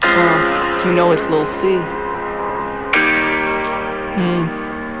You know it's Lil C.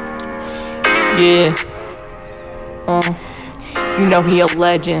 Yeah. You know he a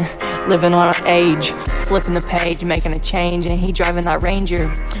legend, living on an age, flipping the page, making a change, and he driving that Ranger.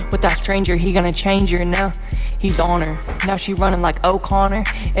 With that stranger, he gonna change her now. He's on her. Now she running like O'Connor,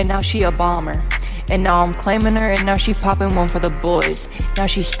 and now she a bomber. And now I'm claiming her, and now she popping one for the boys. Now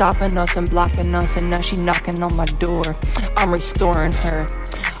she stopping us and blocking us, and now she knocking on my door. I'm restoring her.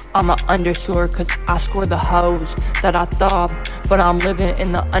 I'm an underscore, cause I scored the hoes that I thought. But I'm living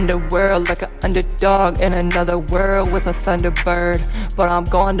in the underworld like an underdog in another world with a thunderbird. But I'm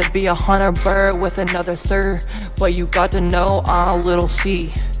going to be a hunter bird with another sir. But you got to know I'm Lil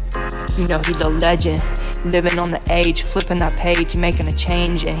C. You know he's a legend, living on the age, flipping that page, making a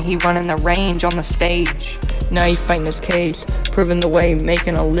change, and he running the range on the stage. Now he's fighting his case, proving the way,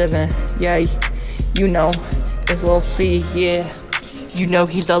 making a living. Yeah, you know, it's Lil C, yeah. You know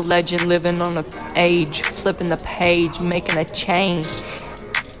he's a legend, living on the age, flipping the page, making a change.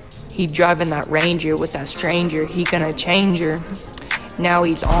 He driving that Ranger with that stranger, he gonna change her. Now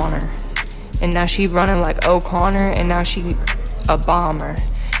he's on her, and now she running like O'Connor, and now she a bomber.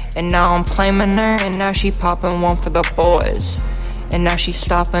 And now I'm claiming her, and now she popping one for the boys. And now she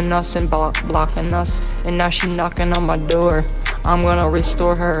stopping us and blocking us, and now she knocking on my door. I'm gonna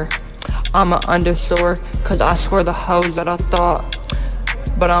restore her. I'm an underscore, cause I score the hoes that I thought.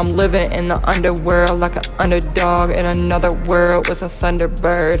 But I'm living in the underworld like an underdog in another world with a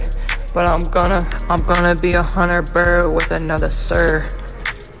thunderbird. But I'm gonna be a hunter bird with another sir.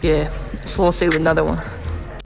 Yeah, so we'll see with another one.